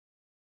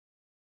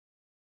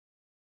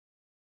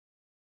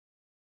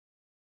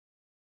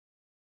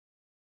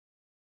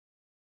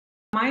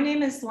My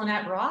name is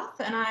Lynette Roth,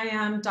 and I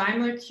am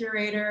Daimler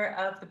Curator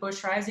of the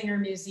Busch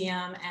Reisinger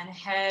Museum and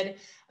head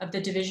of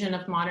the Division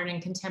of Modern and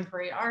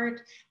Contemporary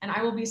Art, and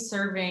I will be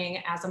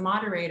serving as a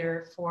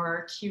moderator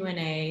for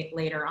Q&A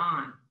later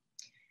on.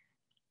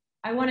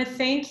 I want to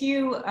thank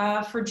you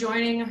for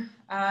joining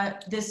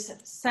this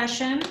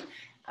session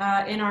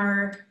in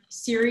our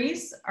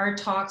series, Art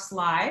Talks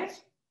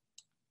Live.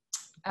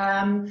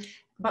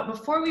 But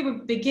before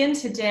we begin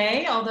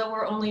today, although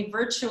we're only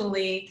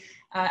virtually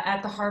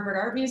at the Harvard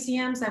Art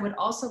Museums, I would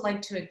also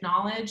like to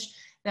acknowledge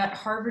that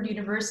Harvard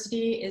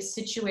University is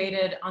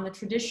situated on the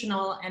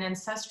traditional and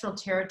ancestral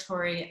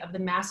territory of the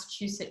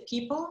Massachusetts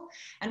people,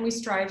 and we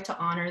strive to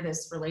honor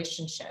this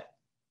relationship.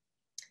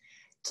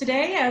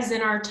 Today, as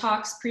in our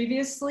talks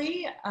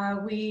previously,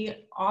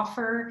 we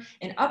offer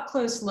an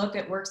up-close look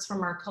at works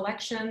from our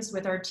collections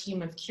with our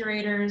team of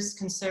curators,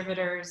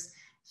 conservators,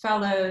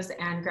 fellows,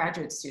 and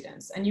graduate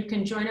students. And you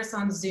can join us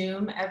on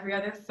Zoom every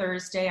other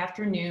Thursday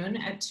afternoon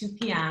at 2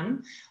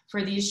 p.m.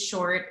 for these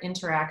short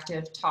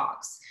interactive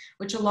talks,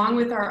 which along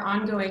with our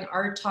ongoing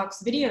Art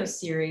Talks video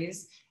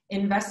series,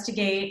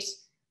 investigate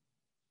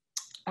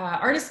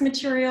artist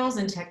materials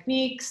and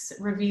techniques,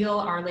 reveal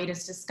our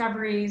latest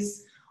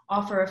discoveries,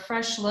 offer a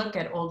fresh look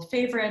at old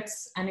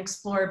favorites, and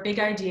explore big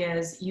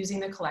ideas using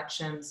the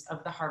collections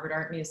of the Harvard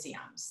Art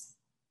Museums.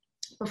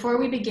 Before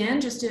we begin,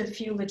 just a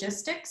few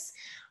logistics.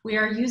 We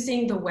are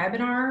using the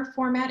webinar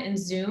format in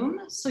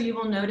Zoom, so you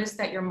will notice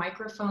that your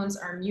microphones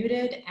are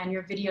muted and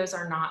your videos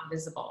are not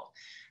visible.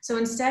 So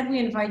instead, we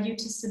invite you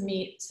to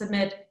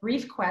submit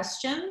brief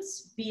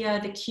questions via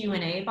the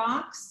Q&A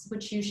box,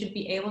 which you should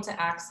be able to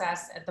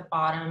access at the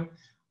bottom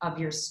of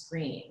your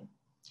screen.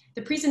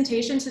 The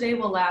presentation today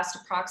will last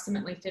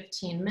approximately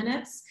 15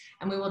 minutes,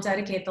 and we will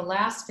dedicate the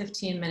last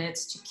 15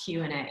 minutes to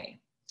Q&A.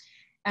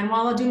 And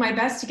while I'll do my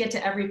best to get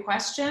to every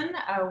question,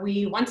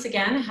 we once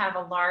again have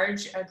a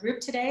large group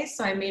today,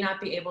 so I may not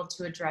be able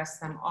to address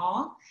them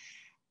all.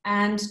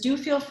 And do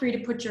feel free to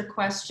put your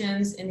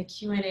questions in the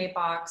Q&A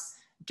box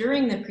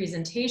during the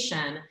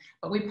presentation,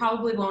 but we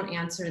probably won't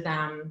answer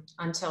them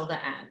until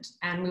the end.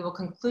 And we will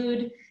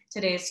conclude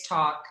today's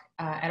talk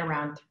at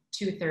around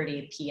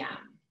 2:30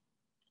 p.m.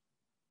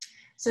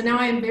 So now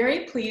I am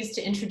very pleased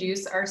to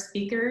introduce our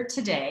speaker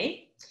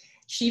today,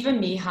 Shiva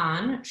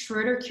Mihan,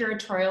 Schroeder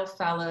Curatorial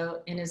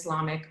Fellow in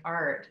Islamic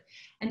Art.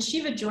 And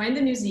Shiva joined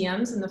the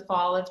museums in the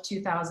fall of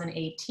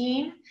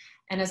 2018,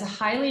 and as a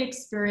highly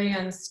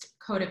experienced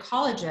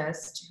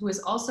codicologist who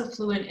is also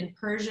fluent in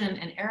Persian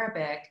and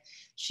Arabic,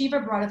 Shiva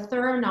brought a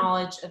thorough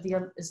knowledge of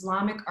the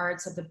Islamic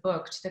arts of the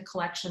book to the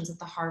collections of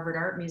the Harvard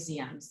Art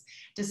Museums,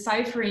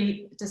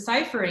 deciphering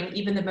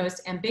even the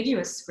most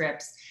ambiguous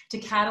scripts to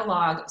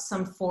catalog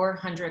some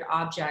 400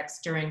 objects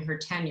during her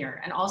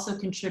tenure, and also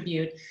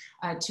contribute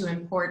to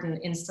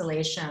important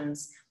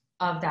installations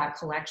of that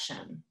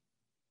collection.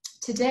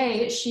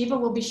 Today, Shiva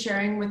will be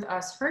sharing with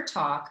us her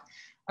talk,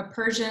 A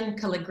Persian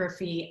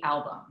Calligraphy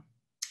Album.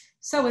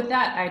 So with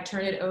that, I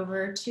turn it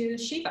over to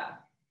Shiva.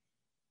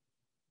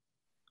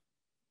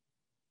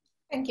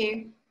 Thank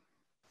you.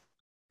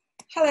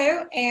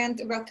 Hello and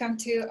welcome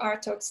to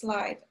Art Talks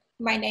Live.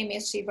 My name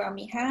is Shiva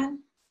Mihan.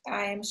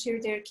 I am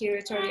Schroeder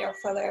Curatorial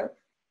Fellow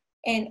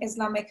in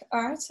Islamic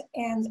Art,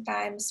 and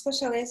I'm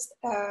specialist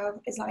of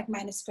Islamic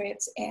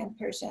manuscripts and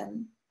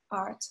Persian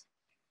art.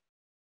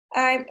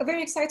 I'm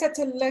very excited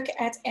to look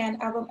at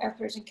an album of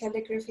Persian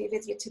calligraphy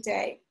with you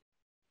today.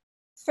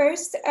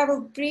 First, I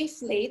will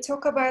briefly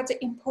talk about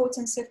the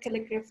importance of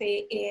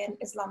calligraphy in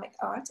Islamic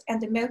art and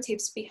the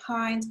motives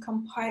behind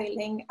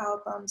compiling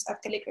albums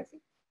of calligraphy.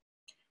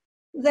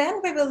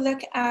 Then we will look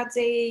at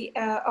the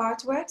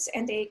artworks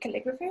and the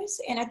calligraphers,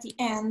 and at the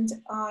end,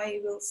 I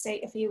will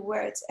say a few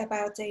words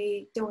about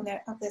the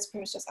donor of this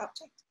precious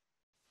object.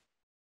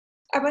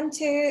 I want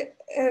to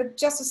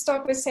just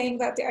start with saying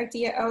that the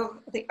idea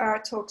of the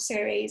Art Talk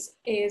series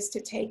is to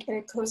take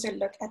a closer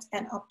look at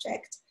an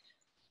object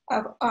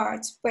of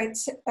art, but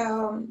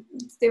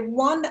the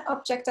one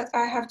object that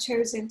I have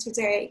chosen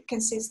today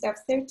consists of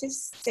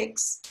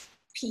 36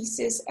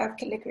 pieces of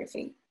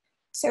calligraphy,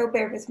 so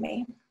bear with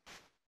me.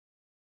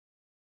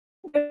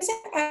 The reason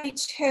I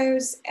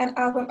chose an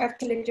album of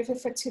calligraphy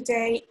for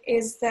today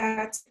is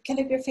that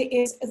calligraphy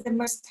is the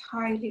most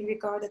highly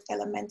regarded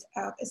element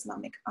of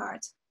Islamic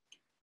art.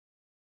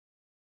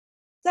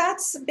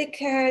 That's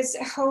because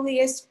the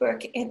holiest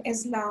book in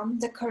Islam,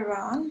 the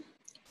Quran,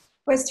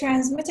 was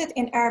transmitted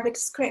in Arabic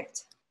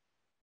script.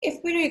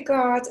 If we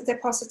regard the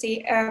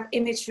paucity of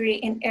imagery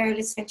in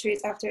early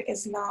centuries after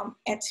Islam,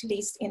 at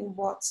least in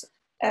what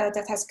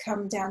that has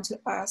come down to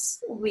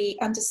us, we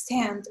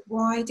understand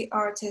why the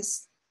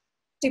artists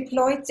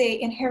deployed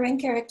the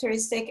inherent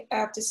characteristic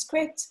of the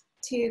script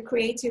to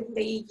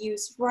creatively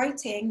use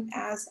writing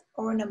as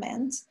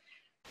ornament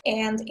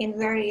and in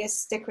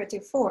various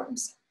decorative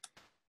forms.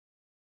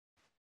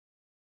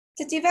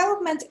 The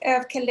development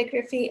of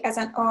calligraphy as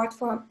an art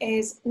form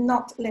is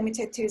not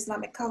limited to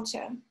Islamic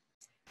culture.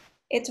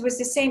 It was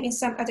the same in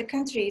some other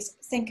countries.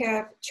 Think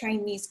of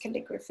Chinese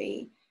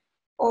calligraphy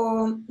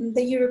or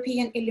the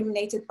European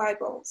illuminated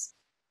Bibles.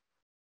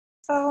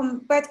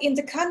 But in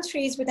the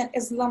countries with an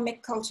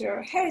Islamic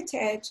cultural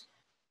heritage,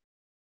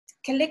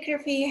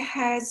 calligraphy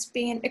has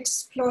been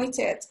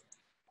exploited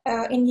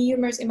in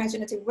numerous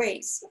imaginative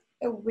ways,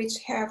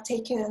 which have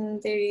taken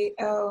the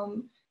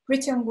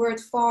written word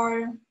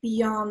far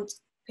beyond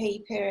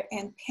paper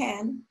and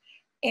pen,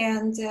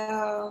 and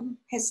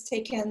has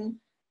taken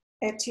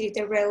to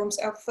the realms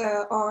of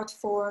art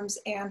forms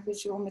and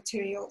visual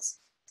materials.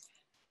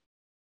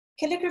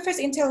 Calligraphers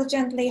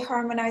intelligently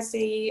harmonized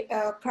the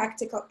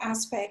practical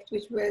aspect,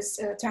 which was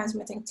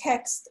transmitting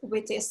text,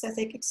 with the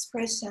aesthetic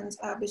expressions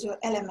of visual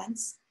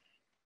elements.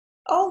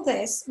 All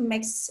this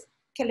makes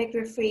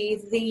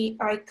calligraphy the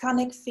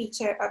iconic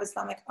feature of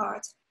Islamic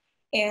art,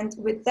 and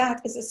with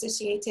that is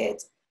associated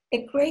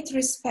a great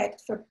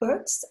respect for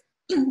books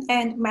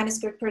and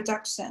manuscript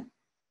production.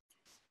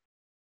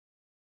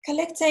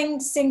 Collecting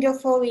single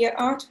folio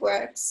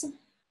artworks,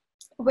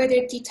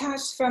 whether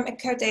detached from a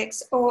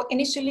codex or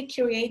initially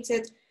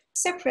curated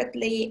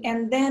separately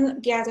and then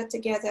gathered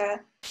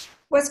together,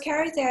 was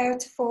carried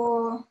out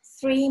for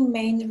three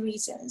main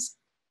reasons.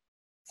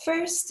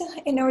 First,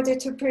 in order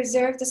to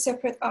preserve the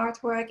separate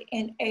artwork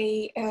in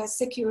a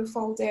secure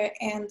folder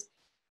and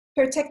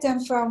protect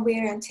them from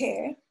wear and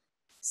tear.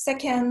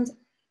 Second,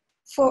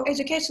 for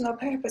educational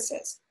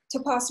purposes, to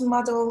pass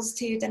models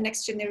to the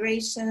next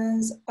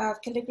generations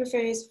of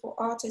calligraphers for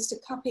artists to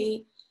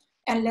copy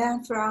and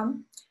learn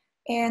from.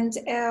 And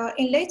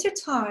in later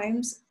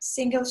times,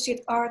 single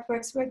sheet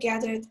artworks were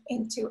gathered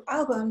into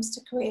albums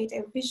to create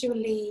a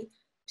visually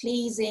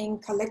pleasing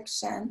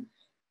collection,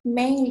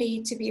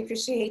 mainly to be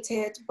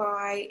appreciated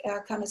by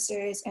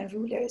connoisseurs and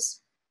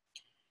rulers.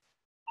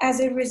 As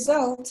a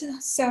result,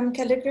 some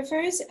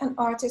calligraphers and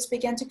artists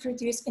began to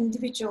produce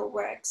individual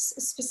works,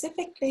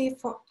 specifically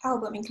for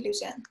album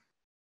inclusion.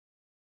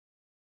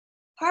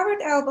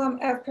 Harvard album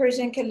of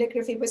Persian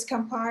calligraphy was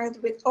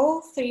compiled with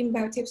all three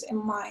motives in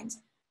mind.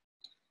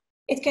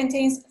 It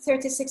contains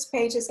 36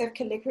 pages of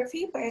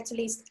calligraphy by at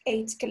least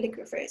 8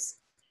 calligraphers.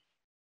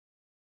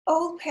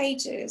 All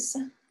pages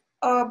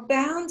are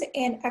bound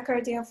in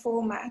accordion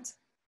format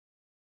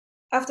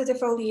after the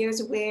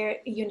folios were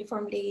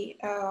uniformly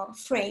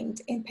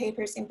framed in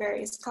papers in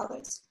various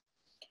colors.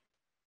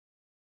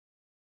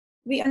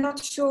 We are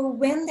not sure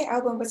when the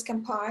album was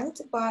compiled,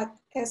 but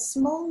a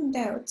small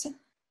note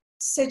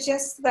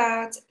suggests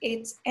that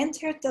it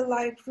entered the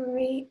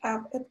library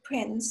of a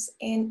prince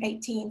in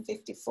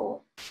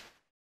 1854.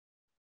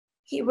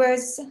 He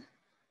was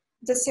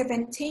the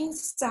 17th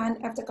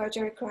son of the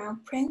Qajar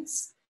crown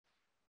prince,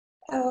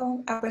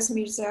 Abbas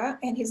Mirza,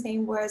 and his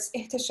name was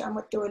Ihtisham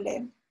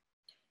ad-Dawla.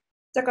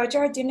 The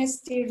Qajar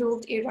dynasty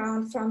ruled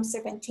Iran from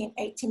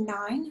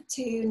 1789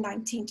 to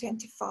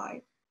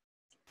 1925.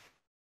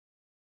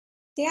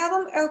 The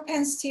album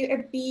opens to a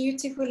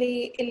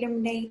beautifully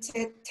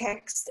illuminated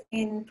text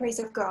in praise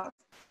of God.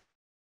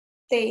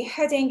 The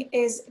heading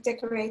is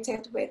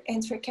decorated with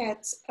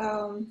intricate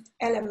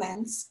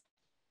elements,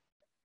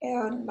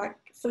 like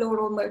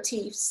floral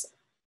motifs.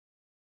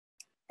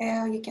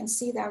 You can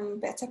see them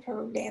better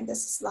probably in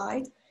this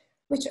slide,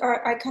 which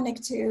are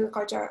iconic to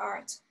Qajar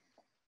art.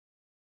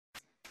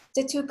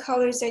 The two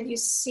colors that you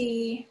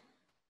see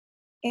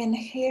in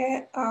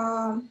here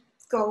are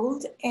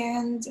gold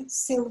and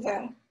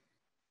silver.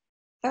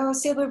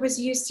 Silver was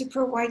used to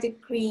provide a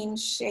green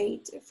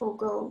shade for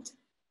gold,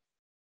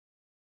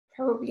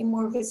 probably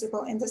more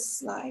visible in this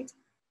slide.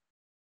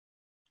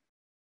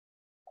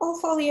 All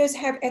folios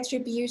have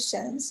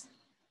attributions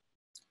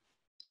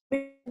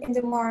in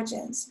the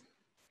margins,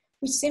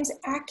 which seems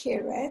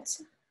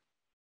accurate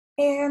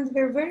and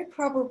were very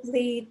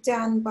probably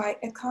done by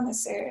a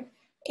connoisseur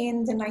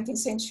in the 19th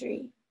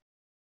century.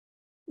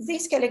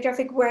 These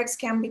calligraphic works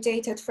can be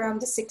dated from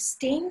the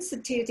 16th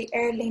to the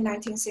early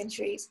 19th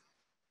centuries.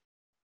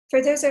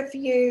 For those of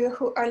you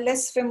who are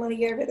less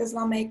familiar with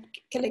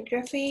Islamic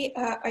calligraphy,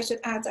 I should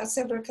add that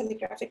several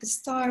calligraphic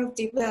styles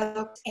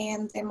developed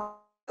and evolved.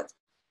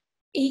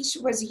 Each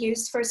was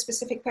used for a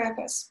specific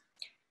purpose.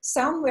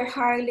 Some were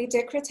highly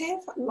decorative,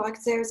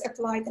 like those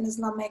applied in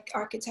Islamic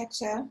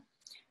architecture.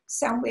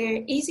 Some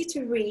were easy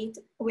to read,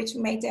 which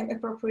made them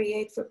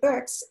appropriate for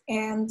books,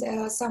 and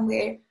some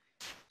were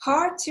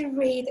hard to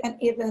read and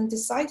even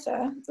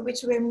decipher,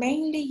 which were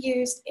mainly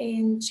used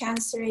in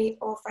chancery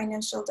or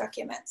financial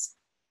documents.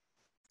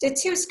 The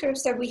two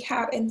scripts that we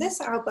have in this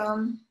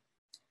album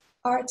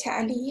are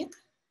ta'liq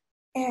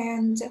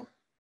and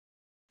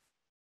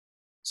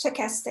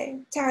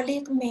shakaste.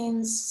 Ta'liq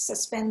means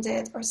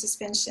suspended or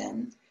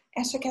suspension,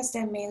 and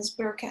shakaste means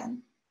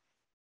broken.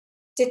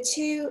 The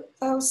two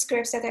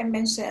scripts that I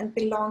mentioned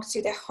belong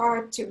to the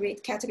hard to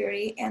read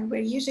category and were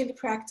usually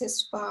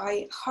practiced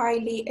by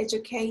highly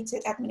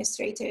educated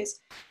administrators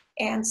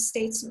and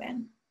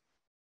statesmen.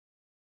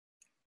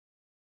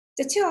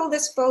 The two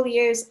oldest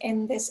folios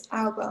in this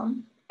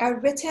album are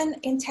written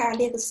in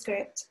ta'liq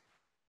script.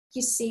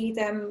 You see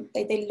them,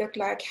 they look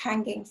like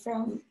hanging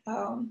from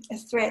a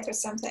thread or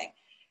something.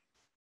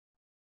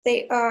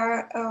 They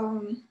are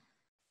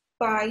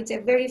by the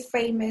very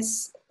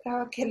famous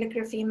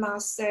calligraphy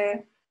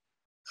master,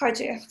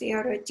 Qajar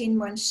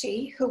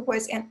Munshi, who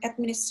was an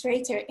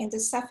administrator in the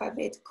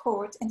Safavid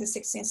court in the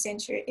 16th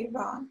century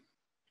Iran.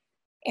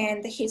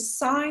 And his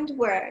signed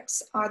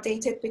works are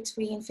dated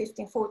between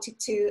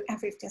 1542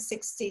 and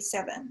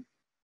 1567.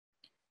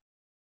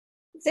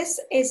 This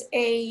is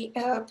a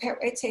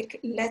poetic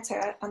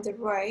letter on the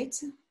right,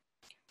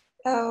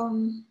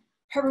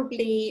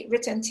 probably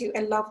written to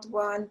a loved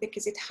one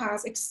because it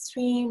has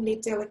extremely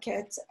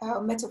delicate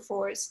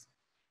metaphors.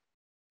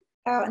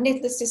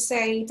 Needless to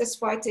say,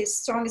 despite the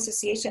strong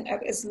association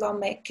of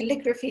Islamic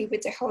calligraphy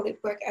with the holy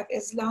book of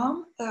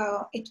Islam,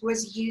 it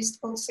was used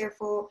also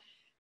for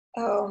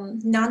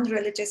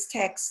non-religious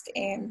text,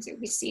 and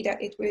we see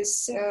that it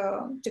was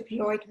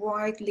deployed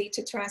widely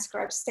to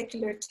transcribe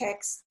secular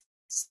texts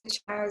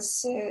such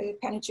as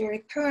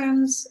panegyric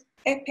poems,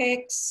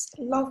 epics,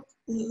 love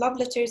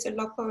letters, or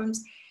love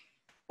poems.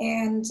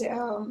 And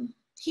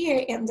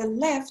here on the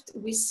left,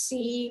 we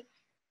see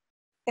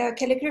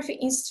calligraphy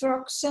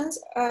instructions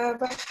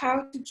of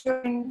how to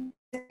join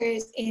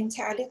letters in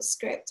Italian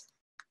script.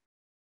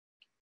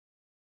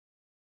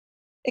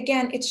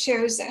 Again, it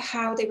shows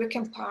how they were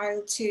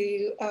compiled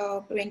to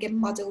bring a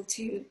model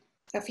to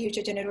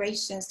future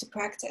generations to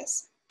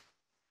practice.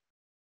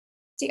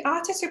 The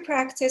artists who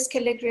practiced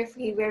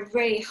calligraphy were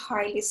very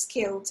highly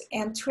skilled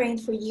and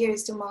trained for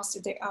years to master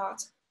their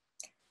art.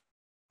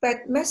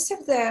 But most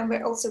of them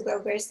were also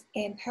well-versed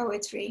in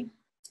poetry.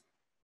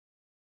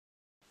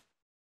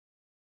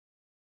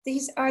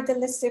 These are the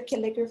list of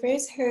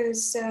calligraphers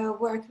whose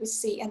work we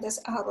see in this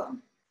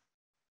album.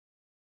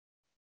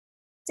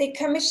 The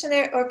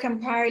commissioner or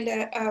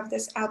compiler of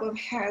this album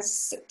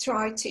has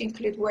tried to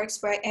include works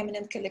by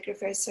eminent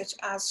calligraphers such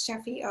as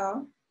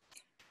Shafi'i,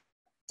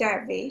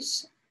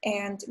 Darwish,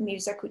 and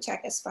Mirza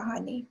Kuchak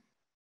Esfahani.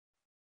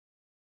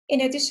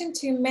 In addition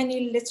to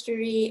many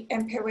literary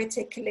and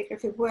poetic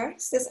calligraphy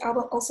works, this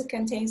album also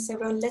contains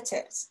several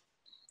letters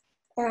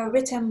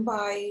written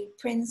by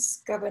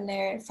Prince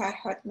Governor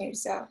Farhad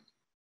Mirza,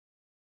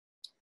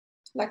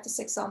 like this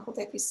example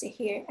that we see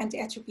here, and the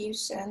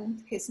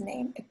attribution, his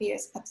name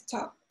appears at the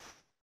top.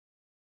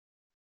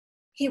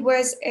 He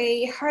was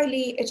a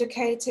highly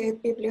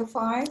educated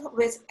bibliophile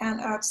with an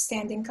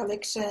outstanding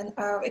collection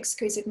of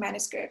exquisite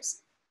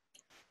manuscripts.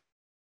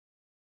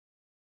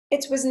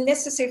 It was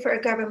necessary for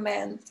a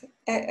governor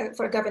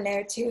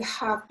to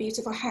have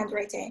beautiful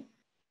handwriting.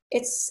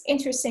 It's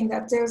interesting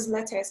that those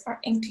letters are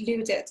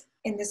included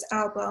in this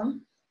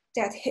album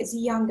that his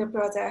younger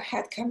brother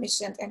had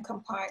commissioned and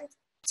compiled.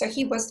 So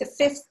he was the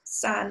 5th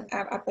son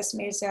of Abbas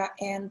Mirza,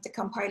 and the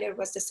compiler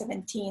was the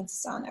 17th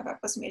son of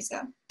Abbas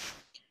Mirza.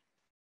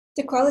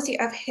 The quality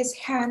of his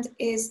hand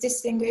is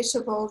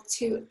distinguishable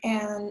to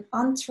an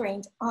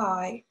untrained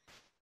eye.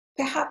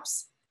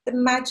 Perhaps the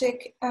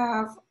magic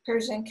of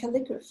Persian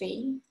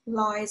calligraphy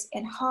lies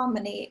in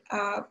harmony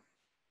of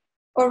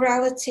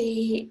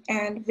orality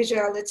and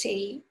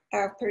visuality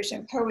of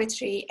Persian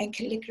poetry and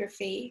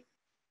calligraphy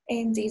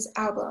in these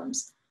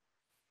albums.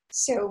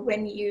 So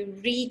when you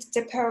read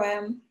the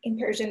poem in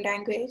Persian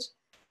language,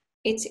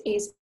 it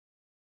is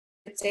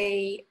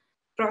the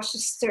brush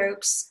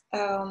strokes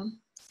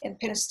and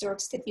pen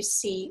strokes that you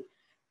see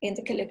in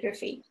the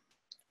calligraphy.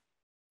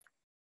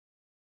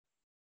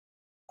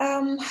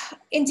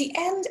 In the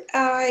end,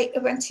 I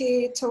want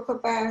to talk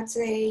about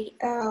the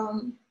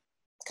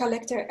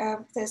collector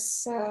of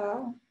this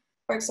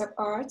works of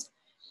art.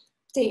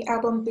 The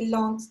album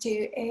belongs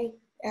to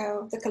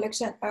the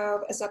collection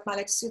of Azad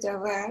Malik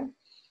Sudawar.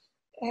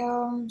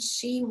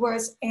 She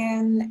was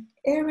an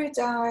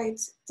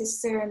erudite,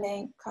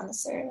 discerning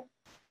connoisseur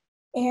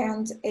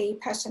and a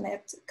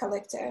passionate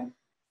collector.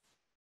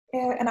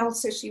 And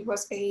also she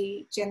was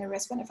a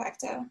generous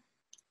benefactor.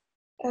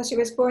 She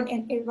was born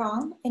in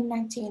Iran in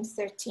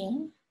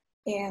 1913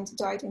 and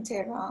died in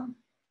Tehran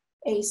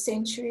a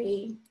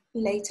century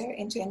later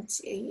in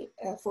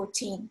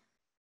 2014.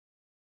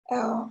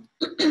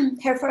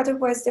 Her father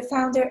was the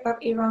founder of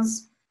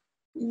Iran's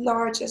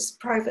largest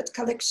private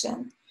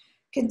collection,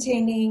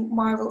 containing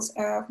marvels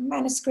of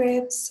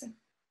manuscripts,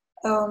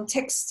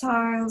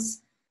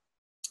 textiles,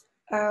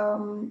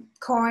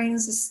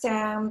 coins,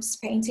 stamps,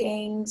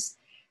 paintings,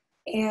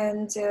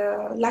 and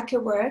lacquer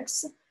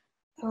works.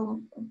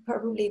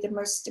 Probably the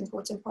most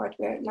important part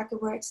were lacquer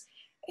works.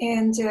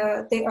 And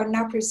they are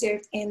now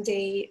preserved in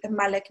the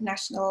Malek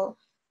National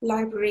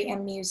Library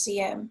and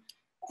Museum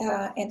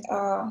and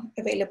are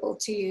available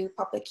to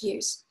public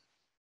use.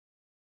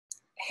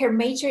 Her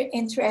major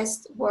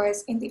interest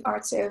was in the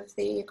arts of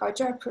the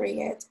Qajar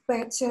period,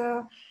 but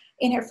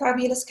in her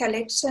fabulous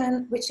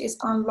collection, which is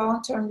on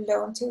long-term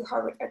loan to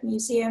Harvard Art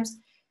Museums,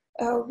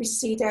 we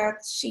see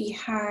that she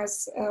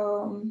has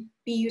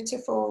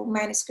beautiful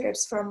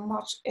manuscripts from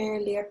much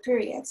earlier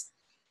periods.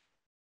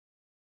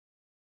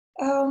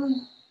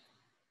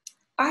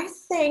 I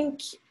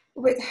think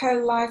with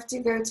her life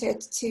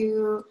devoted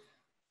to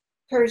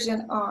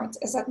Persian art,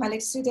 Azad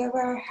Malik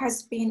Sudawar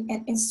has been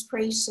an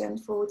inspiration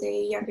for the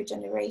younger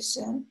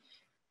generation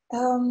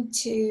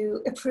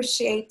to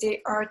appreciate their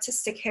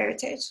artistic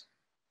heritage,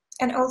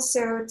 and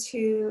also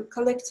to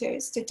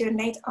collectors to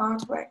donate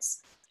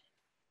artworks.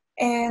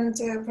 and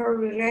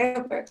probably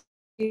rare works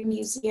to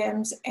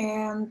museums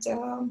and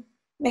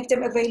make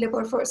them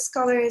available for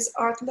scholars,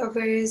 art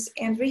lovers,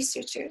 and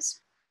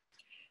researchers.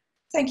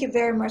 Thank you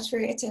very much for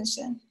your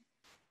attention.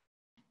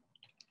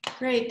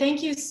 Great,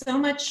 thank you so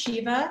much,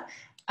 Shiva.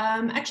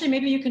 Actually,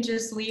 maybe you can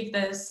just leave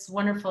this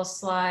wonderful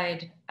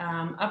slide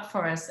up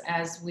for us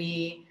as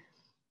we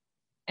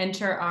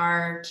enter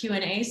our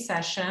Q&A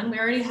session. We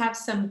already have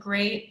some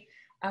great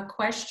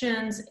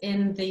questions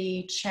in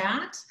the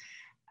chat.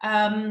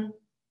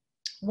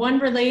 One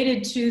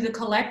related to the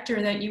collector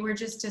that you were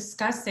just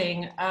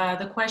discussing.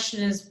 The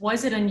question is,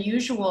 was it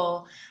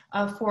unusual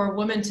for a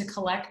woman to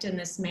collect in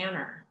this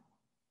manner?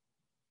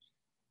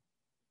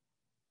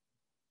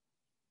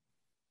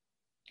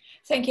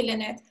 Thank you,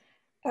 Lynette.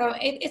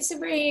 It's a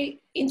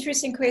very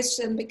interesting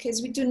question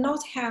because we do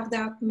not have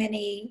that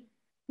many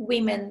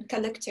women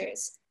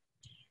collectors,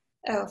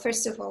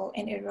 first of all,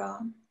 in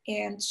Iran.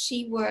 And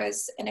she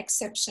was an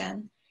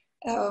exception.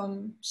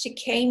 She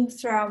came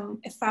from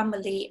a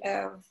family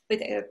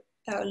with a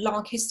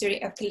long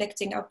history of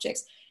collecting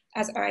objects.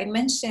 As I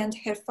mentioned,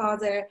 her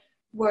father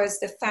was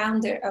the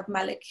founder of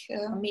Malik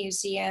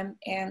Museum,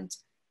 and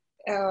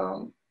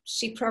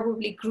she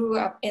probably grew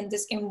up in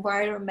this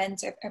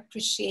environment of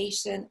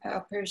appreciation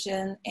of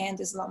Persian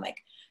and Islamic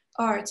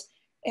art.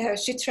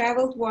 She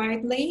traveled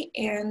widely,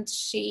 and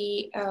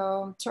she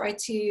tried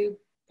to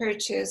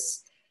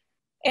purchase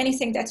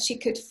anything that she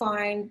could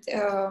find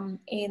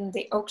in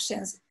the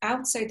auctions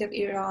outside of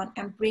Iran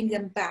and bring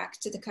them back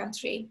to the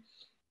country.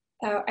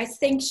 I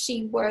think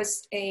she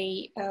was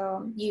a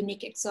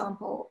unique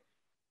example.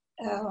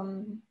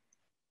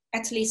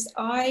 At least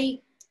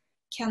I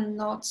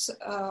cannot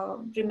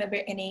remember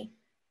any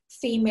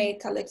female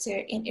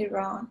collector in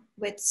Iran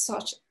with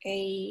such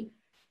a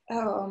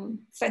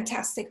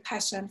fantastic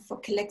passion for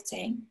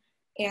collecting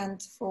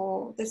and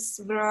for this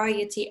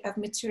variety of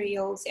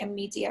materials and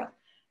media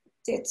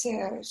that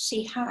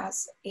she had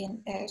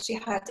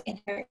in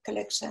her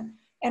collection.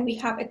 And we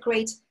have a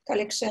great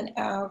collection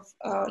of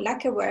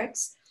lacquer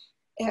works.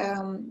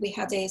 We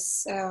had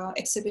this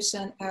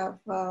exhibition of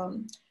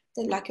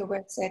the lacquer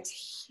works that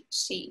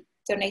she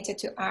donated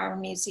to our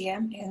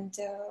museum, and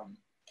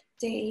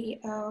the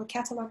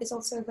catalog is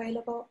also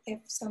available if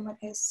someone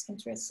is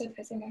interested.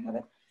 I think I have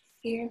it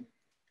here.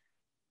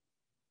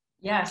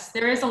 Yes,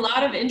 there is a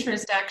lot of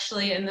interest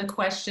actually in the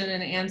question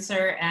and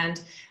answer,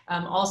 and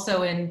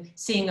also in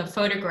seeing a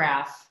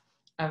photograph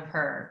of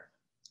her.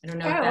 I don't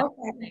know if that's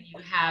something you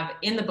have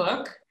in the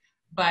book,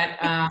 but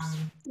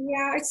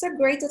yeah, it's so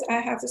great that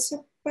I have this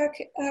book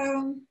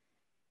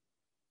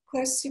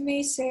close to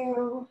me.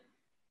 So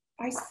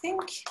I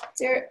think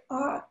there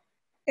are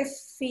a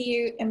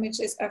few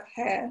images of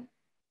her.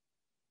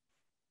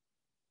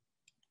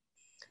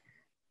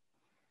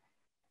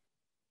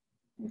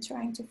 I'm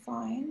trying to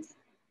find.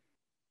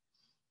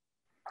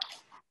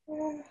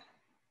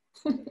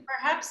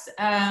 Perhaps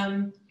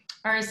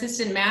our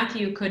assistant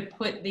Matthew could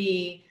put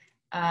the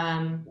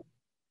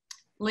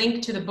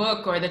link to the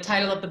book or the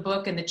title of the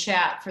book in the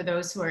chat for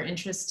those who are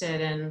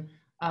interested in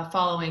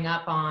following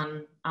up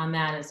on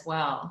that as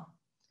well.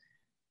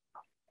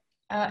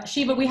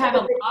 Shiva, we have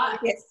a lot.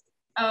 Yes.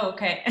 Oh,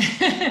 okay.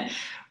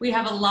 We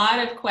have a lot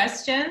of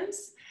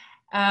questions.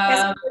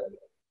 Yes.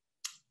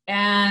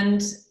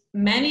 And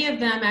many of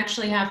them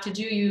actually have to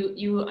do,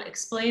 you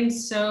explained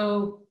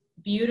so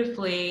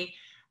beautifully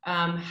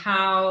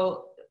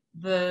how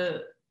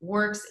the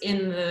works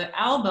in the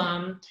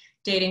album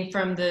dating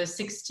from the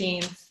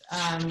 16th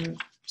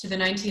to the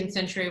 19th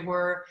century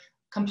were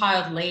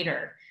compiled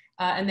later.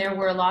 And there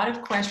were a lot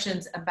of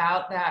questions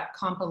about that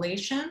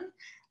compilation.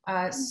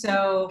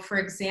 So for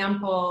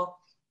example,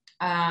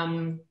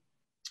 don't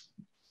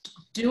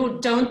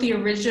the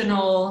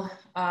original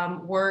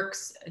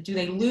works, do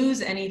they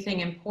lose anything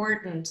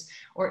important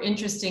or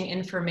interesting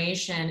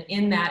information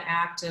in that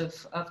act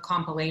of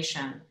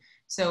compilation?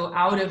 So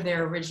out of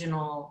their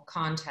original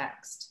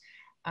context.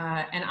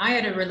 And I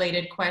had a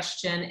related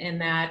question in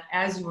that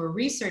as you were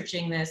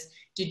researching this,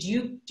 did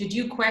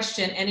you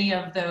question any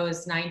of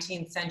those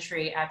 19th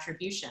century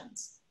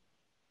attributions?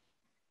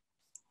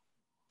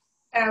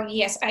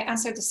 Yes, I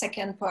answered the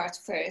second part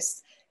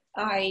first.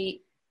 I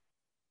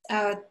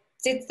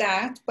did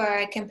that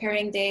by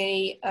comparing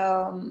the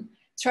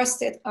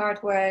trusted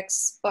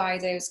artworks by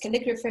those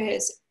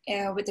calligraphers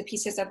with the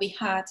pieces that we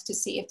had to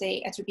see if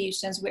the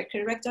attributions were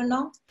correct or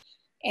not.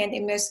 And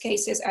in most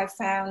cases, I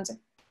found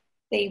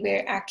they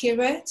were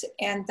accurate,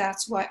 and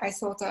that's why I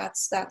thought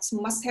that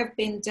must have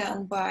been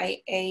done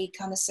by a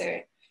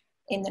connoisseur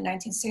in the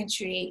 19th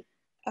century,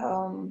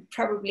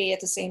 probably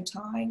at the same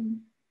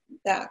time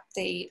that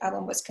the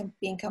album was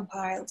being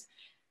compiled.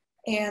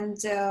 And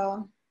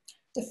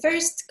the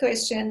first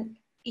question,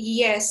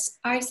 yes,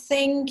 I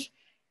think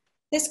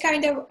this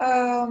kind of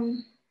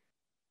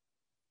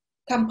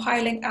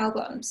compiling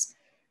albums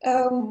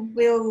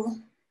will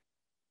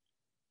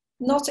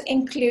not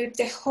include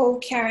the whole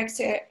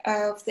character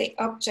of the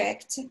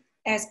object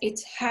as it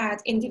had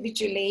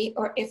individually,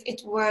 or if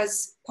it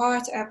was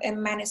part of a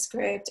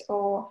manuscript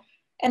or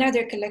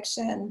another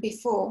collection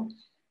before.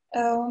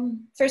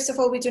 First of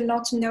all, we do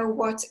not know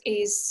what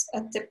is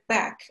at the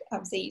back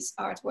of these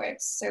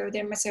artworks. So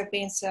there must have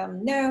been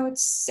some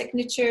notes,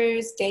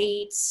 signatures,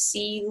 dates,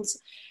 seals.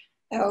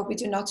 We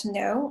do not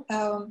know.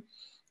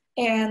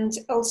 And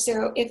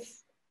also,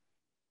 if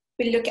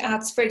we look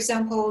at, for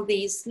example,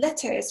 these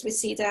letters, we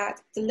see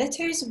that the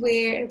letters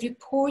were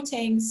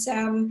reporting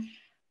some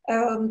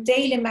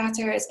daily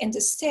matters in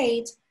the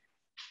state,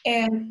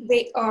 and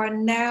they are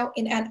now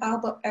in an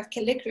album of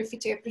calligraphy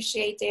to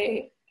appreciate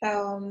the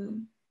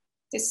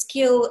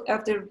skill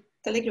of the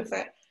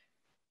calligrapher.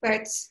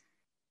 But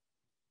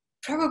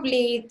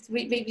probably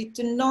we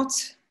do not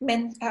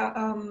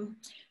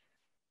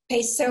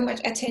pay so much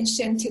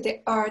attention to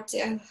the art,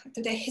 to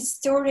the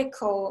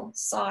historical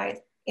side,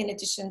 in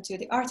addition to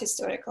the art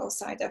historical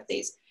side of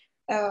these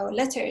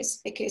letters,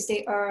 because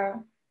they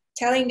are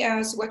telling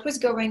us what was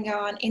going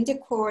on in the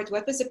court,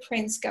 what was the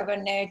prince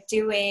governor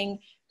doing,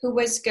 who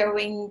was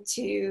going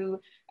to,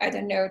 I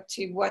don't know,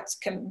 to what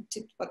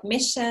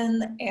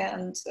mission,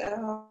 and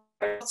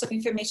lots of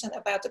information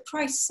about the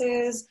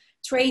prices,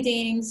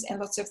 tradings, and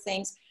lots of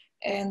things.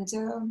 And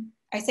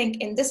I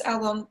think in this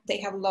album, they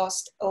have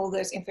lost all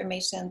those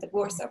information, the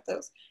worth of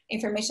those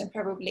information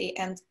probably,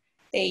 and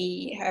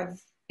they have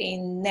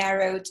been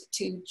narrowed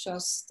to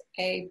just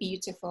a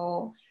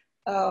beautiful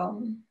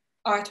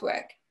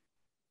artwork.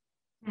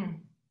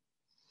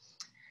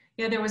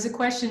 Yeah, there was a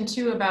question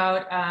too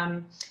about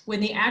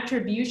when the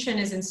attribution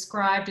is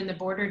inscribed in the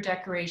border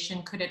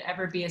decoration, could it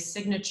ever be a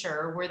signature,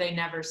 or were they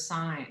never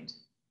signed?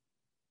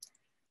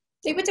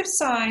 They would have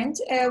signed.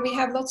 We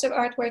have lots of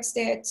artworks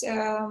that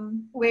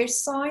were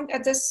signed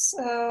at this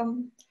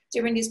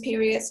during these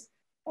periods,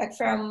 like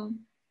from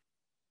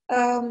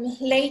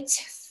late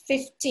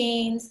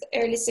 15th,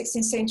 early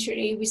 16th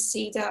century. We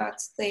see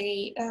that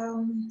the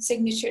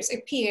signatures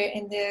appear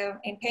in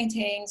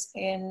paintings,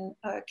 in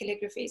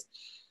calligraphies.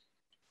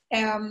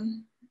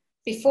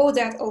 Before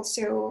that,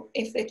 also,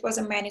 if it was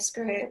a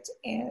manuscript,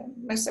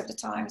 most of the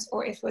times,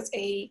 or if it was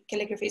a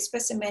calligraphy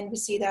specimen, we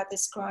see that the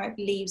scribe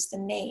leaves the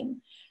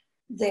name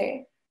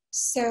there.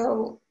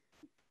 So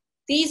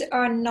these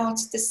are not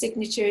the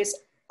signatures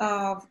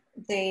of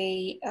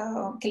the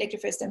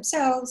calligraphers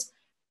themselves,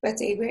 but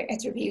they were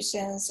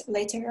attributions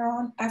later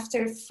on.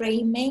 After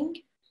framing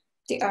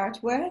the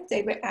artwork,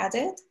 they were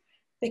added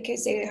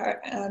because they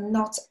are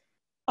not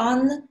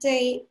on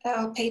the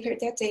paper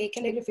that the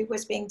calligraphy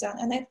was being done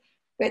on it,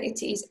 but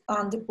it is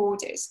on the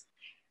borders.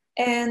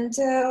 And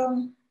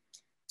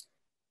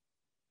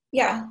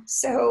yeah,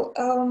 so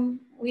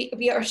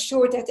we are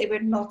sure that they were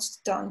not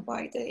done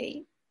by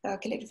the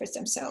calligraphers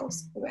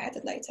themselves. They were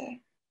added later.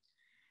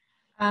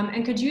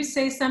 And could you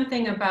say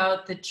something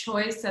about the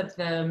choice of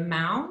the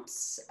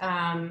mounts?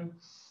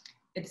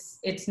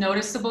 It's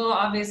noticeable,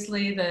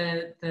 obviously,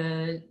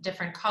 the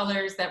different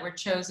colors that were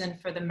chosen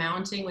for the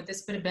mounting. Would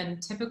this have been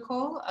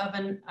typical of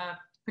a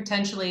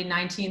potentially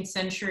 19th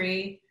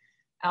century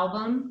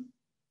album?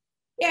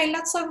 Yeah, in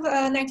lots of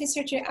 19th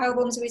century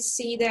albums, we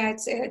see that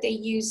they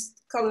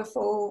used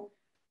colorful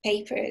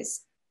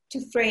papers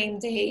to frame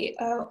the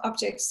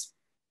objects,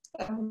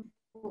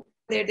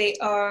 whether they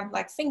are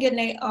like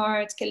fingernail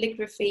art,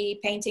 calligraphy,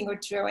 painting, or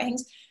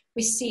drawings.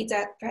 We see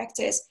that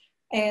practice.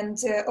 And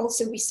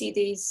also we see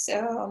these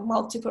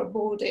multiple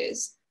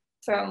borders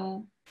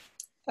from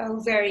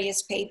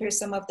various papers.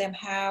 Some of them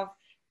have,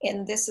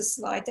 in this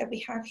slide that we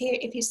have here,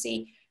 if you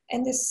see,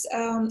 in this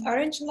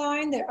orange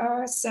line, there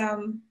are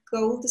some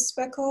gold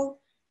speckle,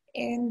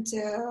 and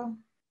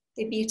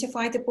they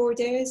beautify the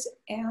borders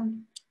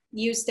and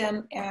use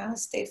them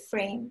as the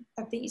frame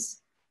of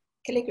these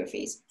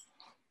calligraphies.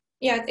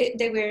 Yeah,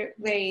 they were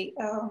very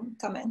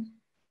common.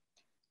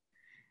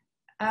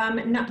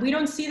 No, we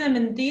don't see them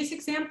in these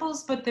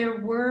examples, but there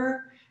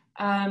were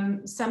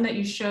some that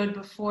you showed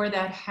before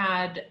that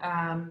had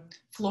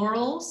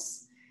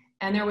florals.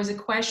 And there was a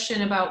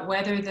question about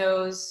whether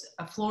those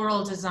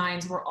floral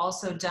designs were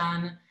also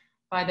done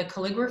by the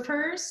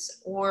calligraphers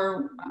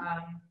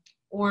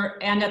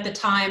and at the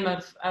time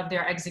of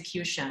their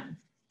execution.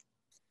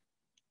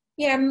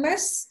 Yeah,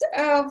 most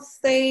of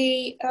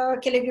the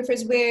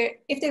calligraphers were,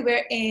 if they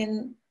were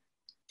in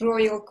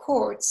royal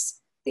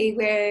courts, they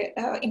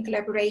were in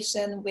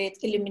collaboration with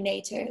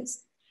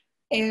illuminators.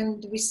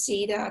 And we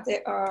see that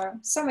there are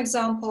some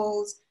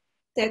examples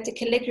that the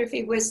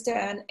calligraphy was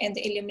done and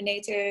the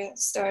illuminator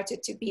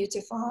started to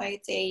beautify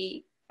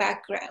the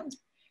background.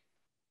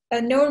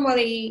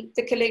 Normally,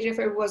 the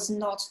calligrapher was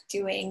not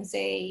doing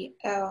the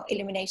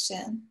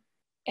illumination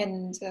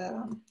and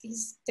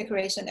this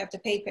decoration of the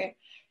paper.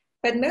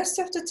 But most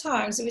of the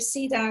times we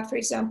see that, for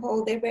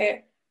example, there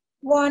were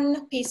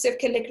one piece of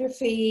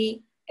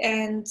calligraphy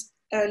and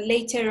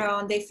later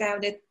on they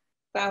found it,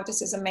 wow,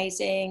 this is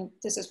amazing.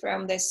 This is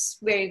from this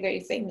very,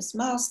 very famous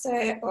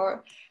master,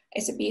 or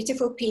it's a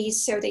beautiful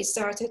piece. So they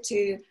started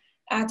to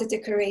add the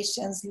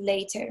decorations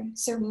later.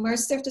 So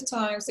most of the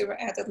times they were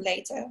added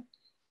later.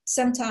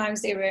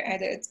 Sometimes they were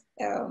added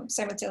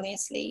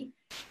simultaneously.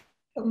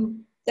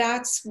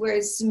 That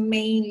was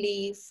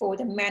mainly for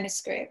the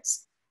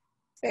manuscripts.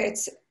 But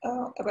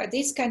about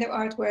these kind of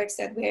artworks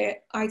that were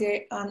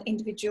either on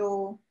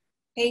individual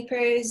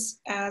papers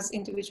as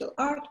individual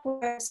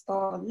artworks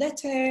or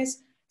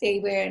letters, they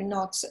were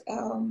not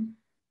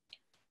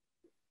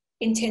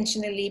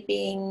intentionally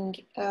being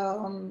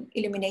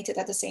illuminated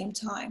at the same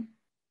time.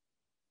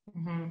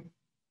 Mm-hmm.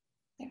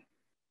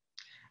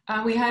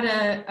 Yeah. We had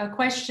a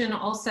question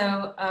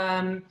also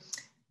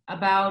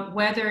about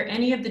whether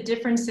any of the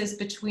differences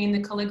between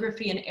the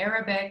calligraphy in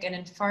Arabic and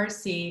in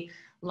Farsi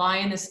lie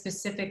in the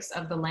specifics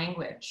of the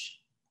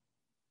language.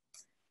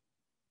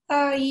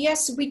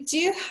 Yes, we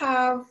do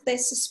have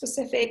this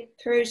specific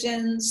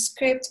Persian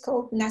script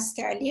called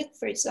Nastaliq,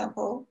 for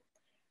example,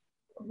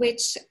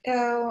 which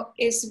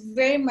is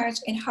very much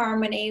in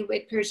harmony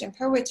with Persian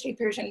poetry,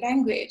 Persian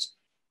language.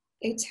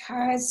 It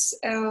has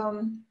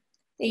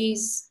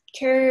these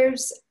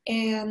curves,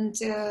 and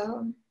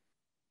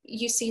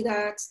you see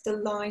that the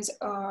lines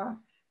are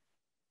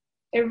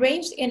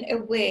arranged in a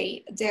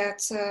way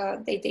that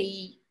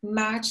they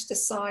match the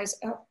size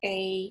of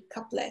a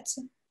couplet,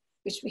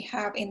 which we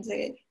have in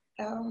the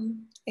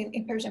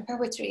in Persian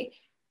poetry.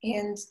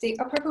 And they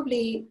are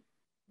probably,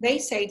 they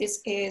say this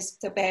is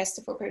the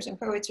best for Persian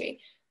poetry,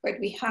 but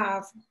we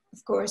have,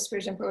 of course,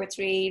 Persian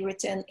poetry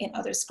written in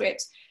other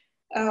scripts.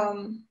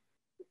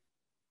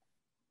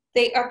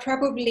 They are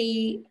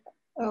probably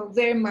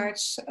very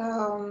much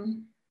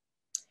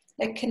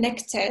like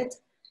connected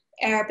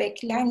Arabic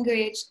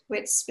language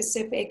with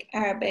specific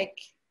Arabic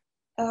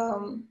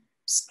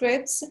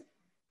scripts,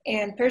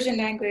 and Persian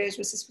language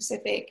with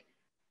specific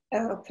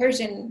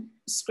Persian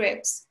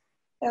scripts.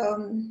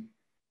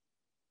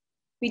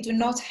 We do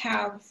not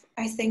have,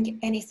 I think,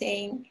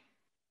 anything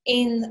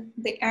in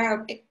the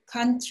Arabic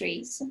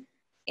countries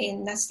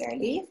in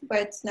Nastaliq,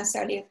 but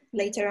Nastaliq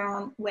later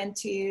on went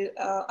to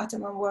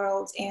Ottoman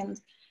world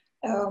and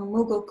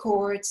Mughal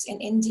courts in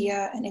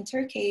India and in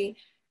Turkey,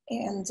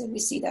 and we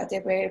see that they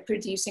were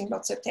producing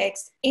lots of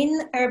text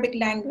in Arabic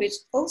language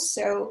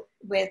also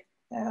with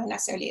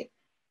Nastaliq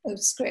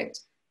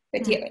script.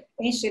 But yeah,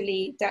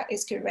 essentially that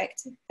is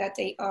correct, that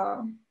they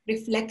are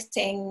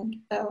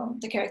reflecting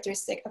the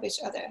characteristic of each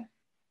other.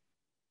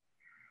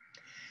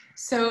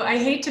 So I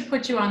hate to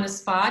put you on the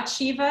spot,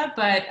 Shiva,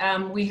 but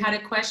we had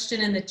a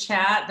question in the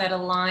chat that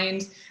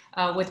aligned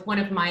with one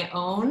of my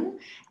own.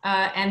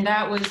 And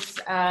that was,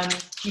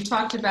 you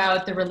talked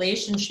about the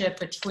relationship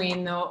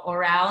between the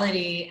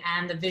orality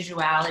and the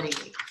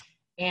visuality.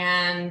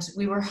 And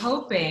we were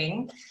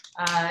hoping,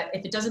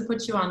 if it doesn't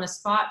put you on the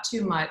spot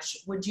too much,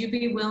 would you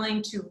be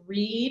willing to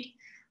read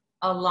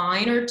a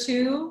line or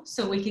two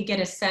so we could get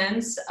a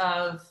sense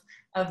of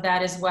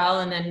that as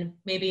well, and then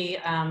maybe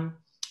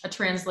a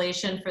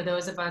translation for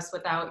those of us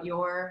without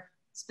your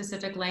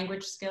specific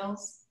language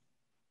skills?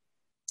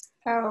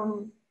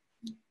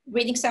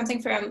 Reading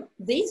something from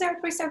these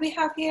artworks that we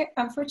have here,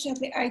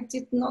 unfortunately, I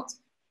did not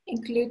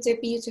include the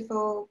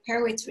beautiful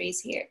poetries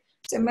here.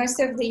 So most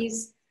of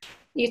these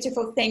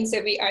beautiful things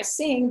that we are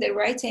seeing, the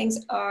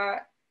writings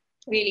are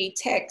really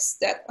texts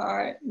that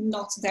are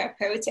not that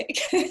poetic.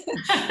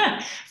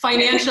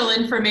 Financial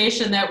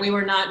information that we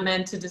were not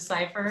meant to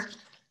decipher.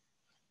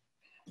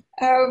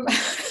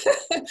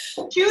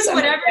 Choose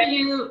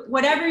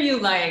whatever you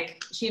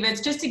like, Shiva. It's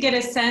just to get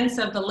a sense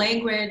of the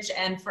language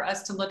and for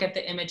us to look at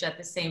the image at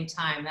the same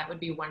time. That would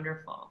be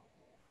wonderful.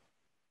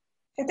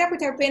 That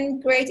would have been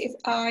great if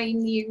I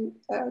knew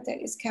that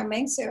is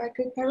coming, so I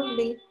could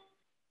probably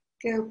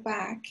go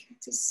back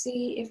to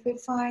see if we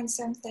find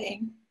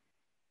something.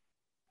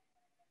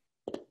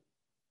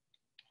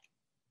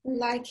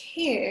 Like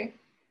here,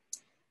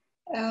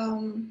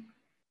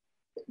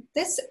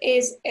 this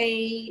is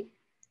a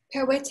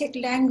poetic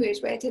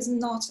language, but it is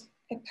not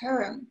a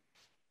poem.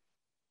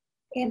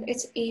 And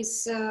it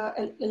is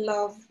a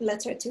love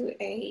letter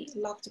to a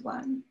loved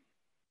one.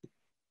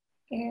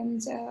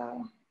 And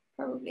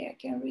probably I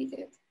can read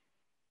it.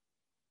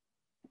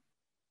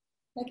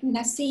 Like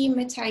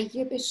نسیم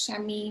طیب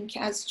شمیم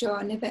که از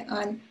جانب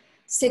آن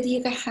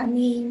صدیق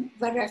حمیم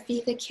و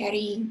رفیق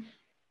کریم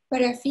و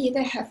رفیق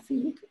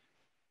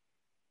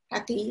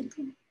حقیق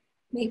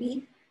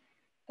maybe.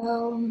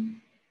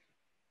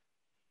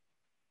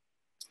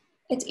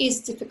 It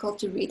is difficult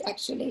to read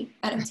actually,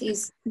 and it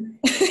is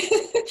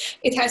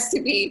it has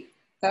to be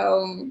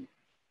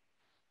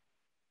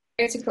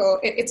vertical.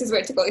 It is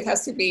vertical. It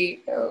has to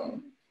be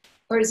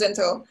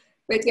horizontal.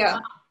 But yeah,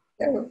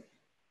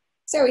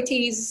 so it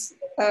is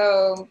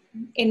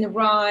in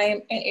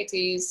rhyme, and it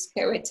is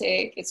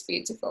poetic. It's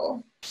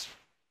beautiful.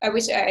 I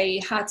wish I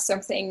had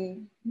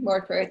something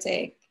more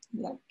poetic,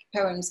 like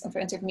poems in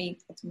front of me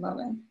at the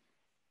moment,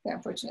 but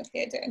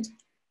unfortunately I don't.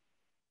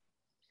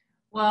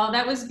 Well,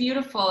 that was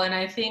beautiful, and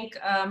I think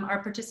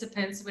our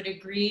participants would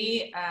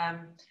agree.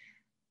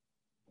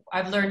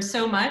 I've learned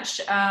so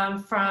much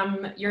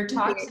from your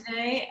talk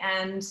today,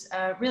 and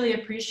really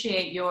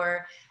appreciate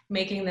your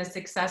making this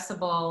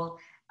accessible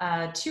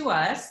to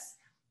us.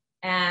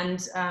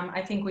 And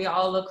I think we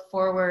all look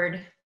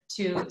forward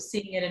to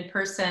seeing it in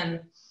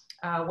person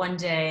one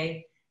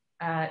day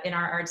in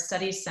our Art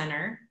Studies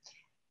Center.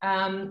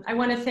 I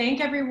want to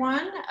thank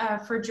everyone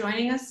for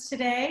joining us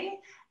today.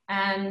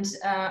 And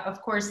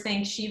of course,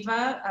 thank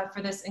Shiva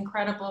for this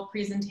incredible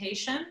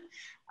presentation.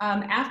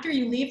 After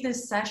you leave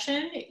this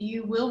session,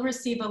 you will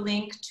receive a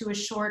link to a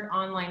short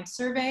online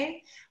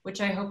survey,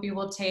 which I hope you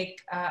will take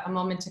a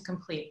moment to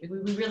complete.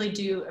 We really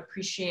do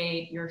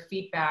appreciate your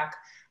feedback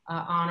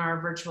on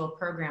our virtual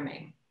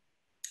programming.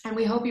 And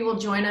we hope you will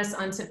join us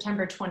on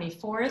September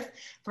 24th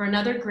for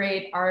another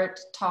great Art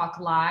Talk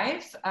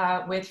Live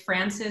with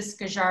Francis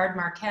Qajar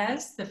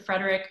Marquez, the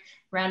Frederick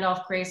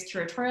Randolph Grace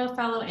Curatorial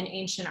Fellow in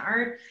Ancient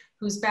Art,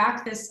 who's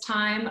back this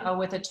time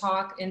with a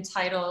talk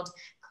entitled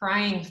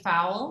Crying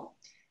Fowl,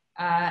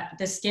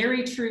 the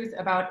Scary Truth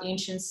About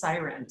Ancient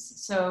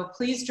Sirens. So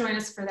please join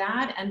us for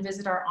that and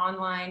visit our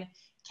online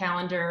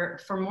calendar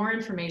for more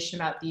information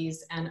about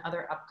these and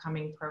other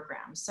upcoming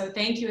programs. So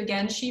thank you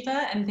again,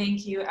 Shiva, and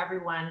thank you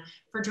everyone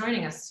for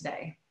joining us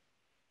today.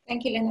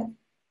 Thank you, Lynette.